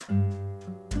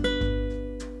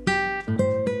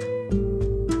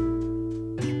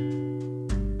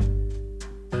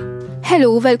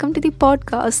Hello, welcome to the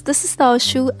podcast. This is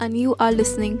Tashu, and you are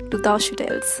listening to Tashu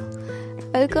Tales.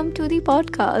 Welcome to the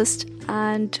podcast,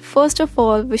 and first of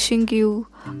all, wishing you,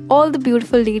 all the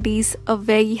beautiful ladies, a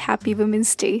very happy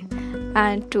Women's Day.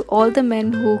 And to all the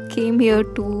men who came here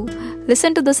to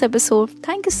listen to this episode,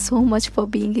 thank you so much for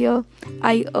being here.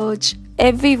 I urge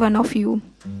every one of you,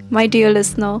 my dear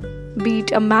listener, be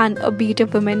it a man or be it a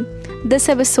woman, this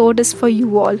episode is for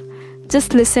you all.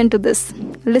 Just listen to this.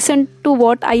 Listen to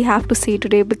what I have to say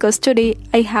today, because today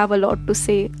I have a lot to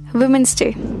say. Women's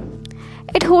Day.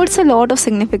 It holds a lot of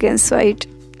significance, right?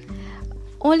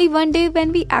 Only one day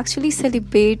when we actually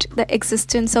celebrate the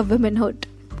existence of womanhood.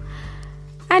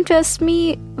 And trust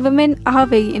me, women are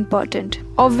very important.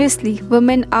 Obviously,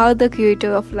 women are the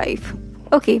creator of life.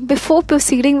 Okay, before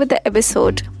proceeding with the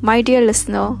episode, my dear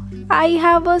listener, I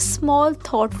have a small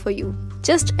thought for you.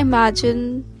 Just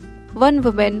imagine one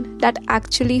woman that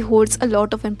actually holds a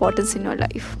lot of importance in your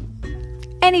life.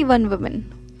 Any one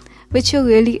woman which you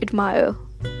really admire,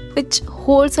 which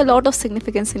holds a lot of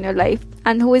significance in your life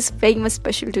and who is very much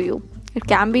special to you. It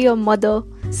can be your mother,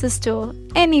 sister,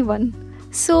 anyone.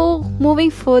 So,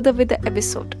 moving further with the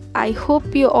episode, I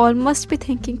hope you all must be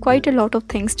thinking quite a lot of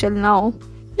things till now.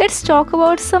 Let's talk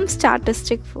about some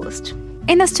statistics first.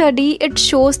 In a study, it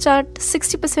shows that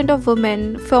 60% of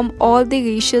women from all the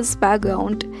racial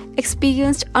background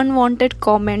experienced unwanted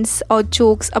comments or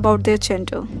jokes about their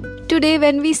gender. Today,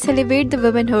 when we celebrate the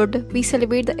womanhood, we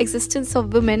celebrate the existence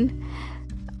of women,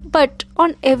 but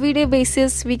on everyday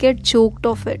basis, we get joked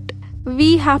of it.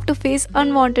 We have to face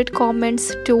unwanted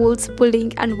comments, trolls,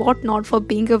 bullying and whatnot for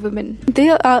being a woman.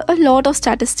 There are a lot of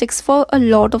statistics for a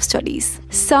lot of studies.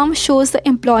 Some shows the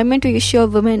employment ratio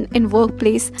of women in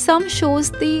workplace. Some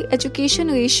shows the education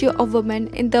ratio of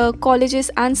women in the colleges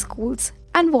and schools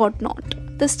and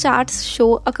whatnot. The stats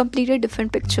show a completely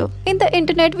different picture. In the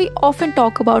internet, we often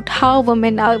talk about how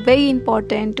women are very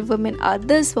important, women are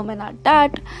this, women are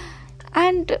that,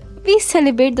 and we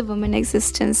celebrate the women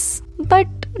existence. But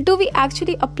do we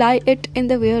actually apply it in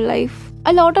the real life?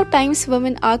 A lot of times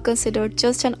women are considered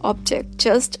just an object,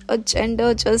 just a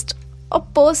gender, just a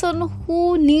person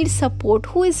who needs support,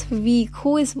 who is weak,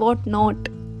 who is what not.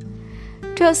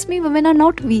 Trust me, women are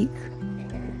not weak.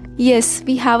 Yes,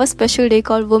 we have a special day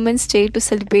called Women's Day to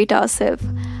celebrate ourselves.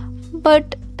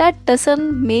 But that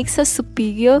doesn't make us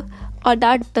superior, or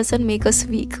that doesn't make us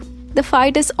weak. The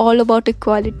fight is all about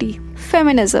equality.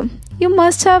 Feminism. You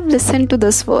must have listened to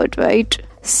this word, right?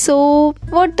 So,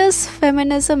 what does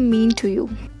feminism mean to you?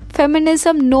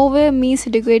 Feminism nowhere means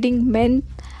degrading men,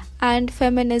 and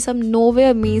feminism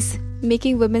nowhere means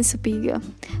making women superior.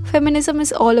 Feminism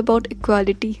is all about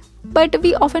equality. But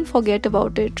we often forget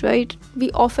about it, right? We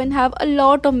often have a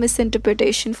lot of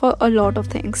misinterpretation for a lot of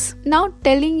things. Now,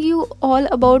 telling you all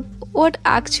about what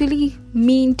actually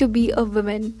mean to be a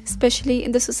woman, especially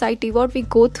in the society, what we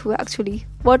go through actually,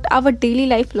 what our daily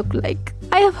life look like.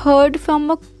 I have heard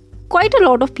from quite a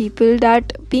lot of people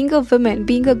that being a woman,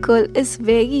 being a girl is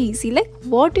very easy. Like,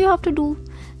 what do you have to do?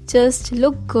 Just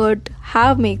look good,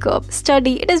 have makeup,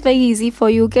 study. It is very easy for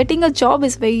you. Getting a job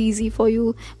is very easy for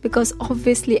you, because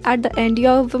obviously at the end you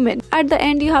are a woman. At the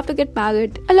end you have to get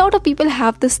married. A lot of people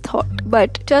have this thought,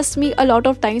 but trust me, a lot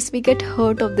of times we get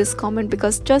hurt of this comment,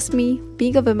 because trust me,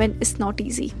 being a woman is not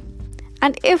easy.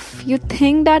 And if you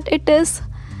think that it is,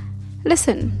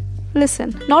 listen,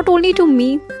 not only to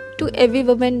me, to every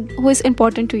woman who is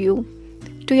important to you,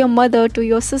 to your mother, to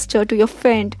your sister, to your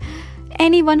friend,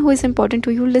 anyone who is important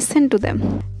to you, listen to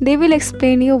them. They will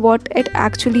explain you what it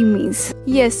actually means.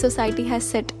 Yes, society has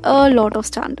set a lot of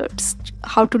standards.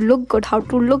 How to look good, how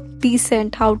to look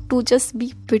decent, how to just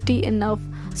be pretty enough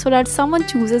so that someone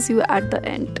chooses you at the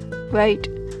end, right?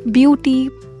 Beauty,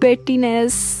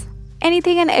 prettiness,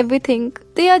 anything and everything,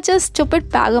 they are just stupid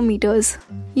parameters.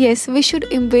 Yes, we should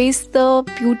embrace the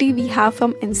beauty we have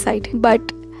from inside, but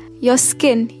your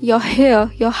skin, your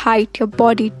hair, your height, your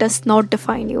body does not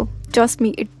define you. Trust me,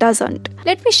 it doesn't.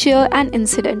 Let me share an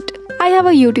incident. I have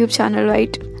a YouTube channel,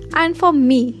 right? And for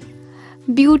me,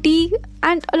 beauty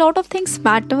and a lot of things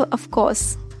matter, of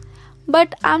course.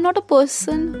 But I'm not a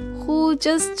person who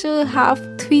just have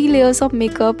 3 layers of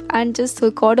makeup and just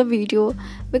record a video,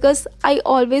 because I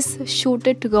always shoot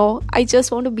it raw. I just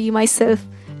want to be myself.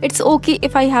 It's okay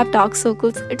if I have dark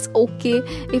circles. It's okay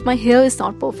if my hair is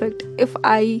not perfect. If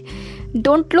I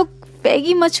don't look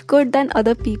very much good than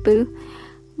other people.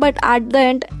 But at the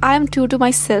end, I am true to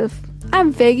myself.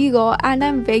 I'm very raw and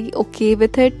I'm very okay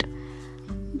with it.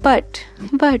 But,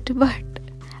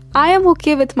 I am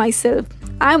okay with myself.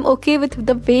 I am okay with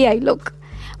the way I look.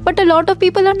 But a lot of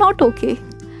people are not okay.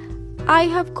 I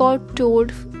have got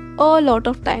told a lot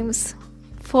of times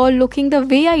for looking the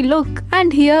way I look.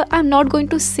 And here I'm not going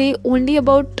to say only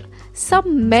about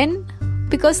some men,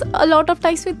 because a lot of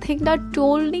times we think that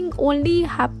trolling only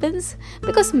happens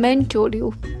because men troll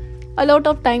you. A lot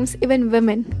of times even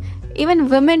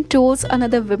women trolls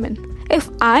another women. If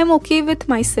I'm okay with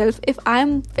myself, if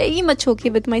I'm very much okay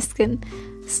with my skin,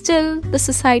 still the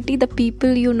society, the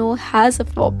people has a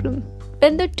problem.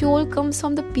 When the troll comes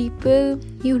from the people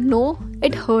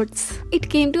it hurts. It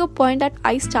came to a point that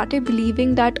I started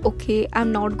believing that okay,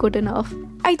 I'm not good enough.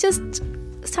 I just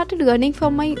started running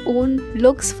from my own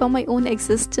looks, from my own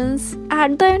existence.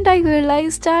 At the end I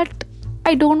realized that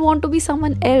I don't want to be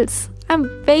someone else. I'm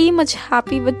very much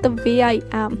happy with the way I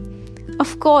am.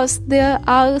 Of course, there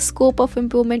are scope of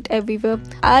improvement everywhere.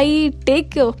 I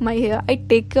take care of my hair, I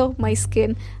take care of my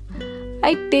skin,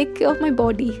 I take care of my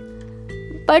body.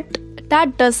 But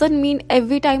that doesn't mean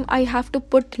every time I have to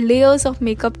put layers of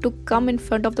makeup to come in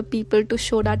front of the people to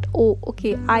show that, oh,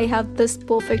 okay, I have this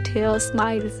perfect hair,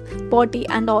 smiles, body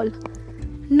and all.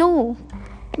 No,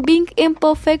 being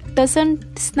imperfect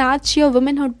doesn't snatch your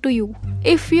womanhood to you.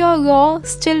 If you're raw,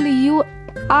 still you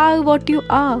are what you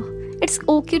are. It's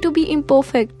okay to be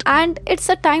imperfect, and it's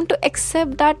a time to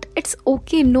accept that it's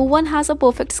okay. No one has a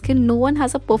perfect skin, no one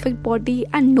has a perfect body,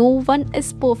 and no one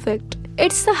is perfect.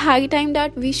 It's the high time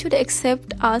that we should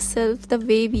accept ourselves the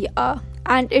way we are.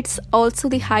 And it's also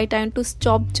the high time to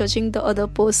stop judging the other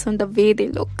person the way they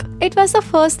look. It was the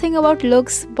first thing about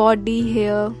looks, body,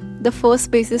 hair. The first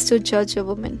basis to judge a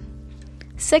woman.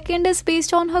 Second is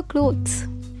based on her clothes.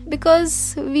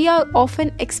 Because we are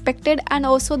often expected, and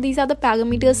also these are the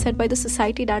parameters set by the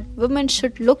society, that women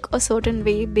should look a certain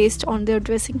way based on their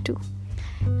dressing too.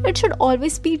 It should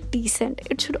always be decent,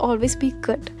 it should always be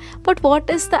good. But what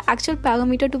is the actual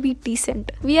parameter to be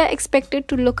decent? We are expected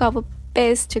to look our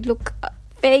best, to look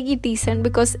very decent,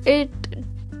 because it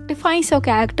defines your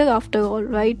character after all,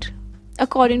 right?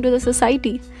 According to the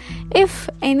society. If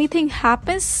anything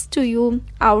happens to you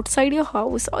outside your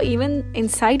house or even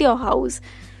inside your house,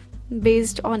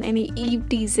 based on any eve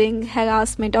teasing,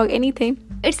 harassment or anything,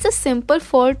 it's the simple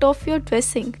fault of your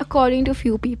dressing, according to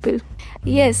few people.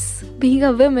 Yes, being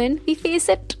a woman, we face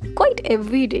it quite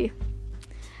every day.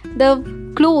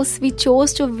 The clothes we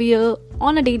chose to wear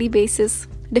on a daily basis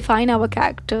define our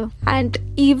character. And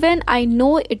even I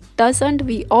know it doesn't,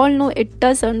 we all know it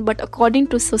doesn't, but according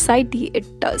to society,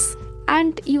 it does.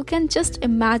 And you can just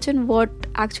imagine what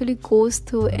actually goes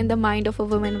through in the mind of a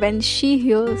woman when she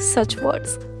hears such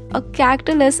words. A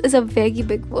characterless is a very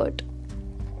big word.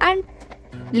 And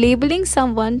labeling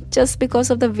someone just because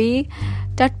of the way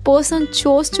that person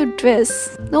chose to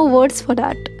dress, no words for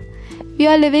that. We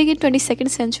are living in 22nd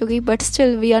century, but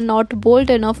still we are not bold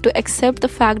enough to accept the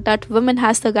fact that woman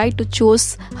has the right to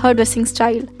choose her dressing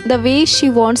style, the way she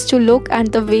wants to look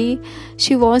and the way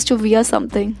she wants to wear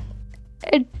something.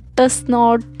 It does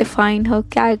not define her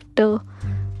character,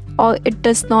 or it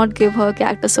does not give her a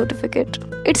character certificate.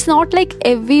 It's not like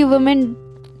every woman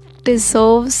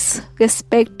deserves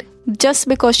respect just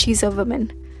because she's a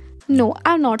woman. No,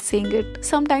 I'm not saying it.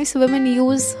 Sometimes women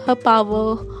use her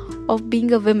power of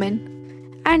being a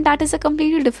woman, and that is a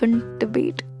completely different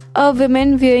debate. A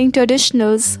woman wearing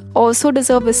traditionals also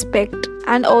deserves respect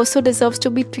and also deserves to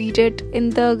be treated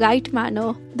in the right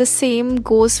manner. The same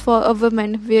goes for a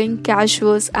woman wearing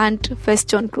casuals and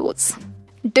western clothes.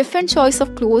 Different choice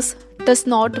of clothes does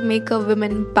not make a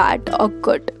woman bad or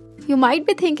good. You might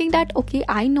be thinking that, okay,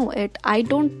 I know it. I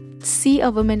don't see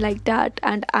a woman like that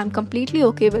and I'm completely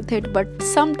okay with it. But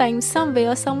sometimes,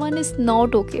 somewhere, someone is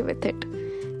not okay with it.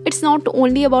 It's not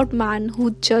only about men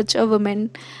who judge a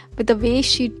woman with the way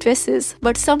she dresses,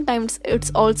 but sometimes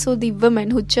it's also the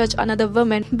women who judge another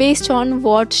woman based on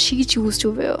what she chooses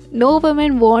to wear. No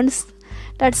woman wants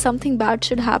that something bad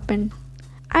should happen.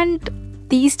 And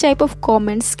these type of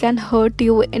comments can hurt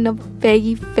you in a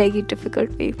very, very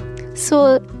difficult way.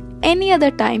 So any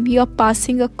other time you are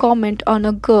passing a comment on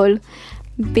a girl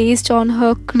based on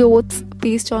her clothes,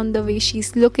 based on the way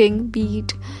she's looking, be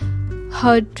it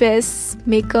her dress,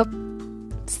 makeup,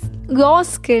 raw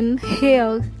skin,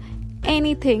 hair,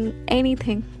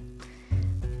 anything,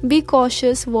 be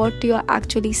cautious what you are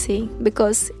actually saying,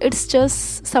 because it's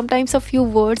just sometimes a few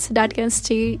words that can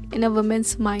stay in a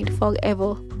woman's mind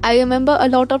forever. I remember a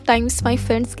lot of times my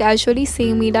friends casually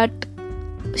say me that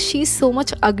she's so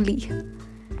much ugly.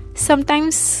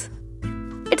 Sometimes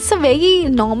it's a very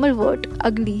normal word,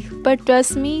 ugly, but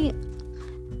trust me,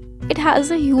 it has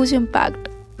a huge impact.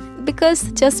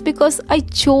 Because just because I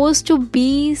chose to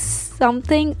be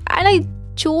something and I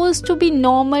chose to be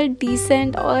normal,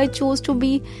 decent, or I chose to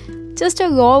be just a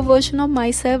raw version of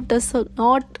myself does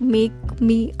not make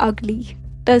me ugly.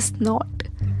 Does not.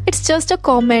 It's just a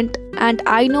comment, and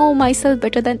I know myself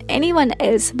better than anyone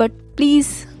else, but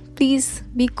please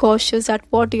be cautious at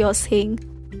what you're saying.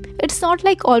 It's not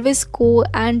like always go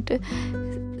and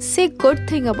say good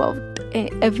thing about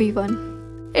everyone.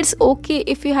 It's okay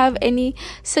if you have any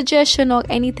suggestion or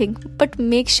anything, but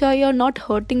make sure you're not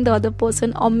hurting the other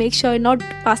person, or make sure you're not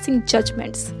passing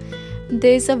judgments.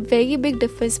 There's a very big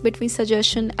difference between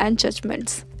suggestion and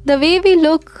judgments. The way we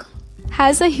look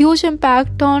has a huge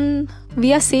impact on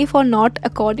we are safe or not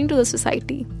according to the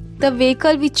society. The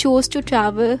vehicle we chose to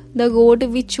travel, the road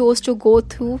we chose to go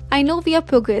through. I know we are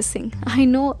progressing. I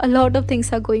know a lot of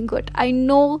things are going good. I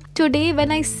know today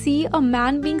when I see a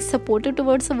man being supportive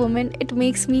towards a woman, it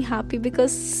makes me happy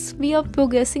because we are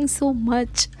progressing so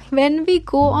much. When we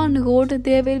go on road,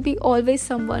 there will be always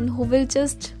someone who will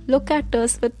just look at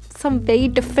us with some very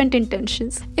different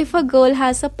intentions. If a girl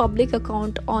has a public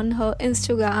account on her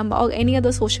Instagram or any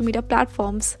other social media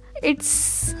platforms,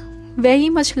 it's very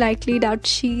much likely that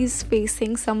she's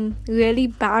facing some really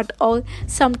bad or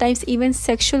sometimes even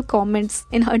sexual comments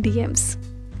in her DMs,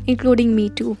 including me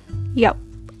too. Yeah,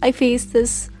 I face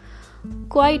this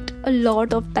quite a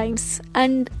lot of times,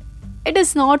 and it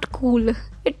is not cool.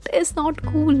 It is not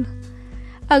cool.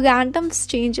 A random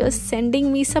stranger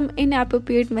sending me some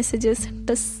inappropriate messages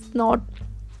does not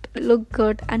look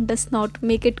good and does not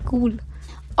make it cool.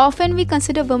 Often we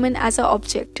consider women as an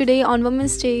object. Today on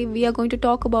Women's Day, we are going to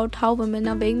talk about how women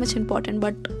are very much important,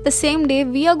 but the same day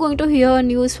we are going to hear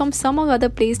news from some or other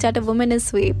place that a woman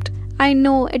is raped. I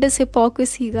know it is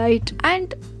hypocrisy, right?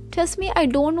 And trust me, I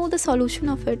don't know the solution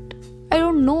of it. I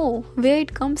don't know where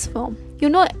it comes from.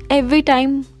 Every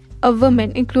time a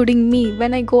woman, including me,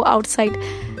 when I go outside,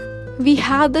 we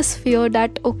have this fear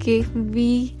that okay,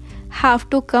 we have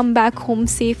to come back home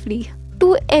safely.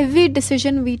 To every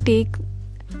decision we take,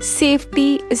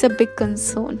 safety is a big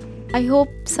concern. I hope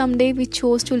someday we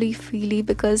chose to live freely,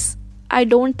 because I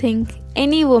don't think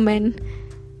any woman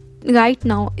right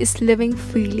now is living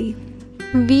freely.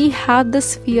 We have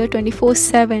this fear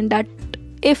 24/7 that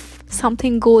if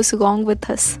something goes wrong with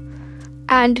us,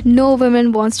 and no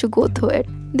woman wants to go through it.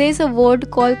 There's a word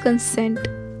called consent.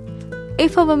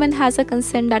 If a woman has a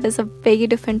consent, that is a very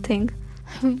different thing.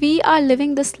 We are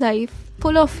living this life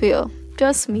full of fear.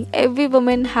 Trust me, every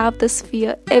woman have this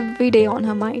fear every day on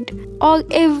her mind. Or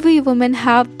every woman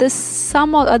have this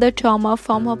some or other trauma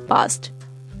from her past.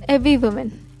 Every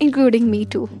woman, including me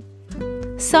too.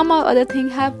 Some or other thing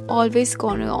have always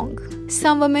gone wrong.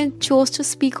 Some women chose to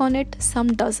speak on it,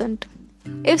 some doesn't.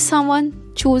 If someone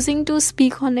choosing to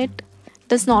speak on it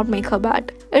does not make her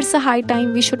bad, it's a high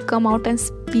time we should come out and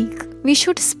speak. We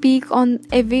should speak on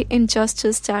every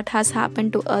injustice that has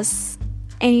happened to us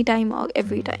anytime or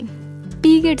every time.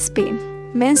 Periods pain,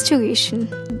 menstruation.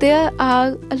 There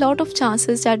are a lot of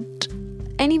chances that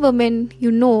any woman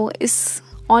is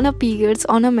on her periods,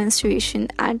 on her menstruation,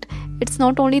 and it's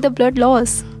not only the blood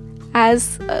loss.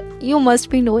 As you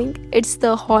must be knowing, it's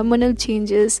the hormonal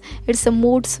changes, it's the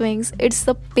mood swings, it's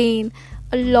the pain,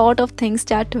 a lot of things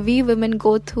that we women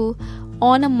go through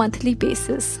on a monthly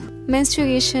basis.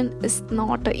 Menstruation is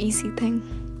not an easy thing.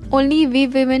 Only we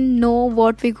women know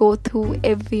what we go through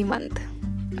every month.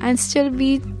 And still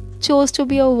we chose to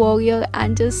be a warrior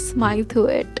and just smile through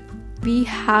it. We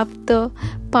have the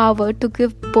power to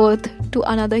give birth to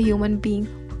another human being.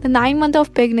 The 9 months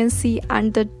of pregnancy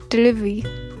and the delivery,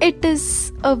 it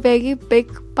is a very big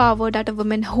power that a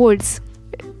woman holds,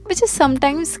 which is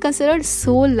sometimes considered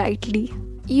so lightly.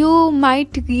 You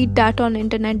might read that on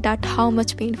internet that how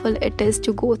much painful it is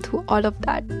to go through all of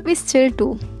that. We still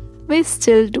do.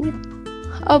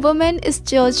 A woman is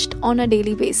judged on a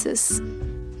daily basis.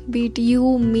 Be it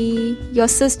you, me, your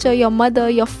sister, your mother,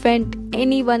 your friend,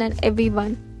 anyone and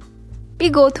everyone. We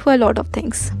go through a lot of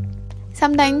things.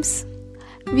 Sometimes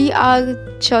we are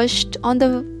judged on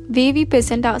the way we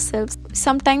present ourselves.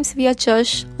 Sometimes we are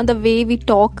judged on the way we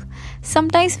talk.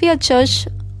 Sometimes we are judged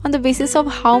on the basis of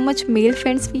how much male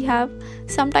friends we have.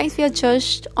 Sometimes we are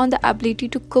judged on the ability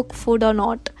to cook food or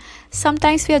not.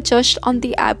 Sometimes we are judged on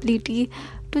the ability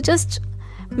to just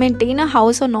maintain a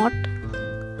house or not.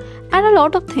 And a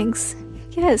lot of things.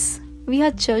 Yes, we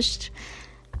are judged.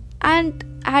 And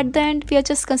at the end, we are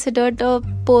just considered a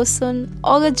person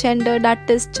or a gender that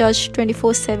is judged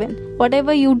 24/7.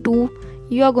 Whatever you do,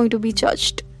 you are going to be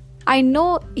judged. I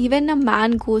know even a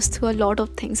man goes through a lot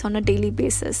of things on a daily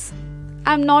basis.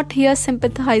 I'm not here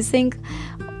sympathizing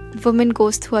women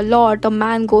goes through a lot or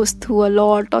man goes through a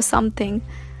lot or something.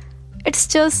 It's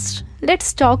just,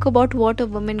 let's talk about what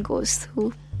a woman goes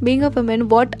through. Being a woman,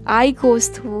 what I goes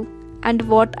through and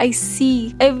what I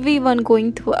see everyone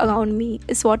going through around me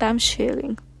is what I'm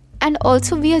sharing. And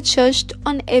also, we are judged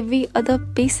on every other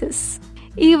basis.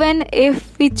 Even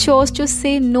if we chose to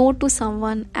say no to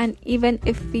someone, and even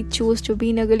if we choose to be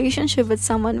in a relationship with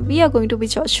someone, we are going to be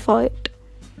judged for it.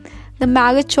 The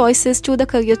marriage choices to the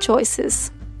career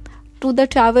choices, to the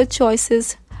travel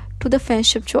choices, to the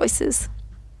friendship choices,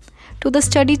 to the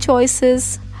study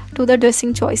choices, to the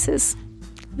dressing choices.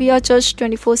 We are judged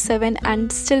 24/7,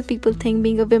 and still people think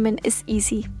being a woman is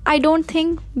easy. I don't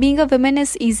think being a woman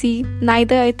is easy,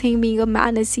 neither I think being a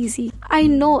man is easy. I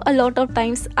know a lot of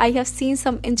times I have seen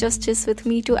some injustice with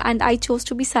me too, and I chose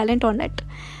to be silent on it.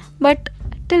 But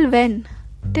till when?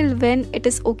 Till when it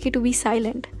is okay to be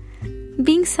silent?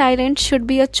 Being silent should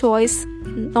be a choice,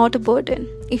 not a burden.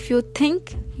 If you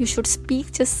think you should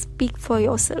speak, just speak for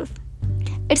yourself.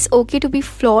 It's okay to be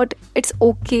flawed. It's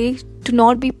okay to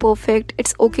not be perfect.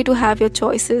 It's okay to have your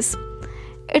choices.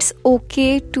 It's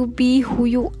okay to be who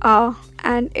you are.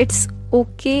 And it's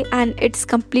okay, and it's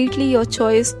completely your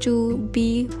choice to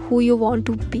be who you want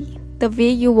to be. The way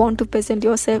you want to present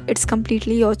yourself, it's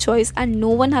completely your choice, and no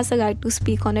one has a right to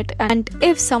speak on it. And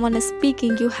if someone is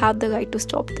speaking, you have the right to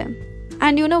stop them.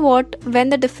 And you know what? When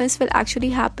the difference will actually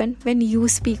happen, when you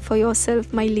speak for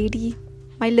yourself, my lady,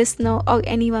 my listener, or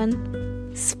anyone,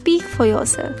 speak for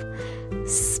yourself.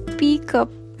 Speak up.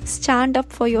 Stand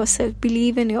up for yourself.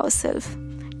 Believe in yourself.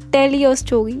 Tell your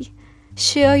story.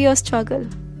 Share your struggle.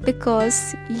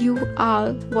 Because you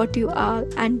are what you are,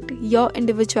 and your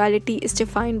individuality is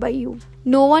defined by you.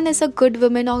 No one is a good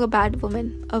woman or a bad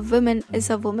woman. A woman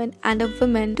is a woman, and a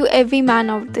woman to every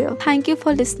man out there. Thank you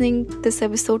for listening this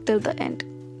episode till the end.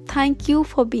 Thank you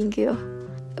for being here.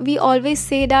 We always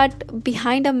say that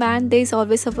behind a man there is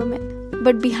always a woman,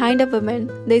 but behind a woman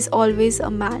there is always a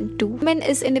man too. A woman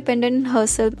is independent in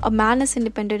herself, a man is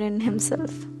independent in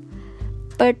himself.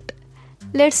 But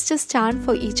let's just stand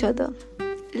for each other.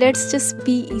 Let's just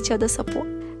be each other's support.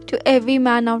 To every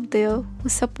man out there who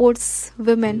supports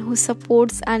women, who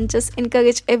supports and just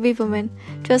encourage every woman,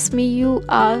 trust me, you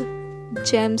are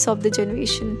gems of the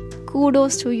generation.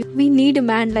 Kudos to you. We need a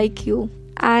man like you.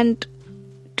 And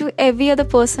to every other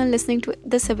person listening to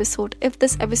this episode, if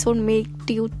this episode made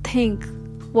you think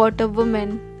what a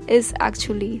woman is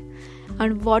actually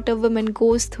and what a woman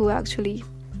goes through actually,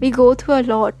 we go through a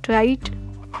lot, right?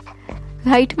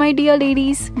 Right, my dear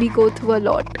ladies, we go through a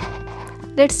lot.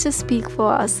 Let's just speak for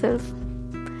ourselves.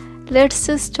 Let's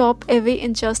just stop every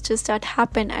injustice that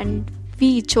happened and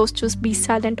we chose to be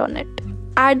silent on it.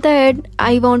 At the end,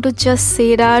 I want to just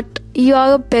say that you are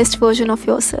the best version of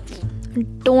yourself.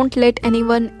 Don't let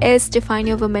anyone else define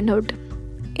your womanhood.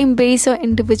 Embrace your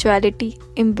individuality.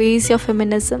 Embrace your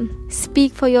feminism.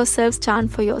 Speak for yourself.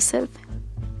 Stand for yourself.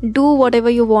 Do whatever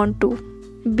you want to.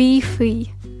 Be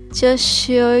free. Just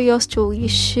share your story,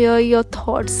 share your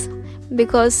thoughts,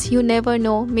 because you never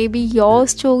know, maybe your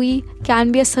story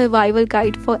can be a survival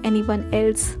guide for anyone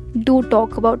else. Do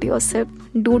talk about yourself,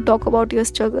 do talk about your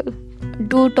struggle,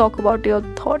 do talk about your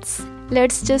thoughts.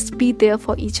 Let's just be there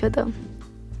for each other.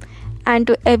 And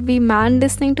to every man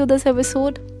listening to this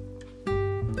episode,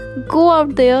 go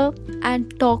out there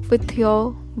and talk with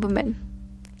your women,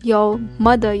 your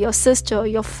mother, your sister,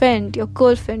 your friend, your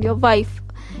girlfriend, your wife,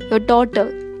 your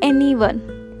daughter, anyone.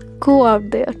 Go out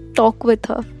there, talk with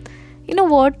her. You know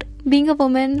what? Being a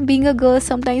woman, being a girl,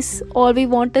 sometimes all we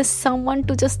want is someone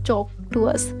to just talk to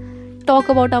us. Talk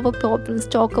about our problems,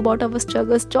 talk about our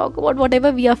struggles, talk about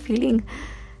whatever we are feeling.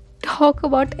 Talk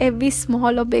about every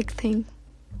small or big thing.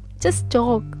 Just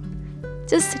talk.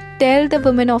 Just tell the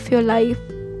women of your life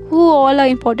who all are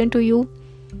important to you.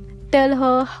 Tell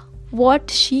her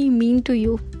what she means to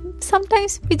you.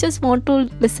 Sometimes we just want to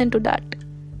listen to that.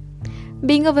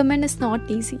 Being a woman is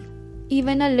not easy.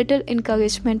 Even a little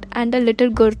encouragement and a little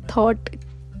good thought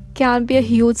can be a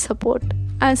huge support.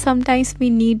 And sometimes we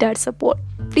need that support.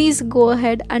 Please go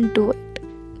ahead and do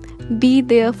it. Be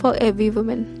there for every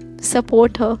woman.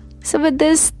 Support her. So with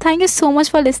this, thank you so much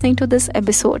for listening to this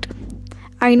episode.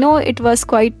 I know it was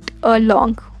quite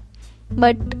long,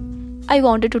 but I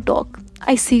wanted to talk.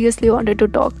 I seriously wanted to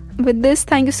talk. With this,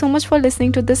 thank you so much for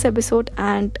listening to this episode,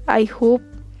 and I hope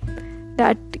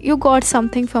that you got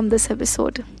something from this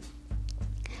episode.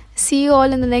 See you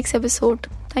all in the next episode.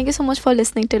 Thank you so much for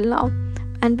listening till now.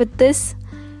 And with this,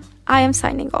 I am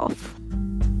signing off.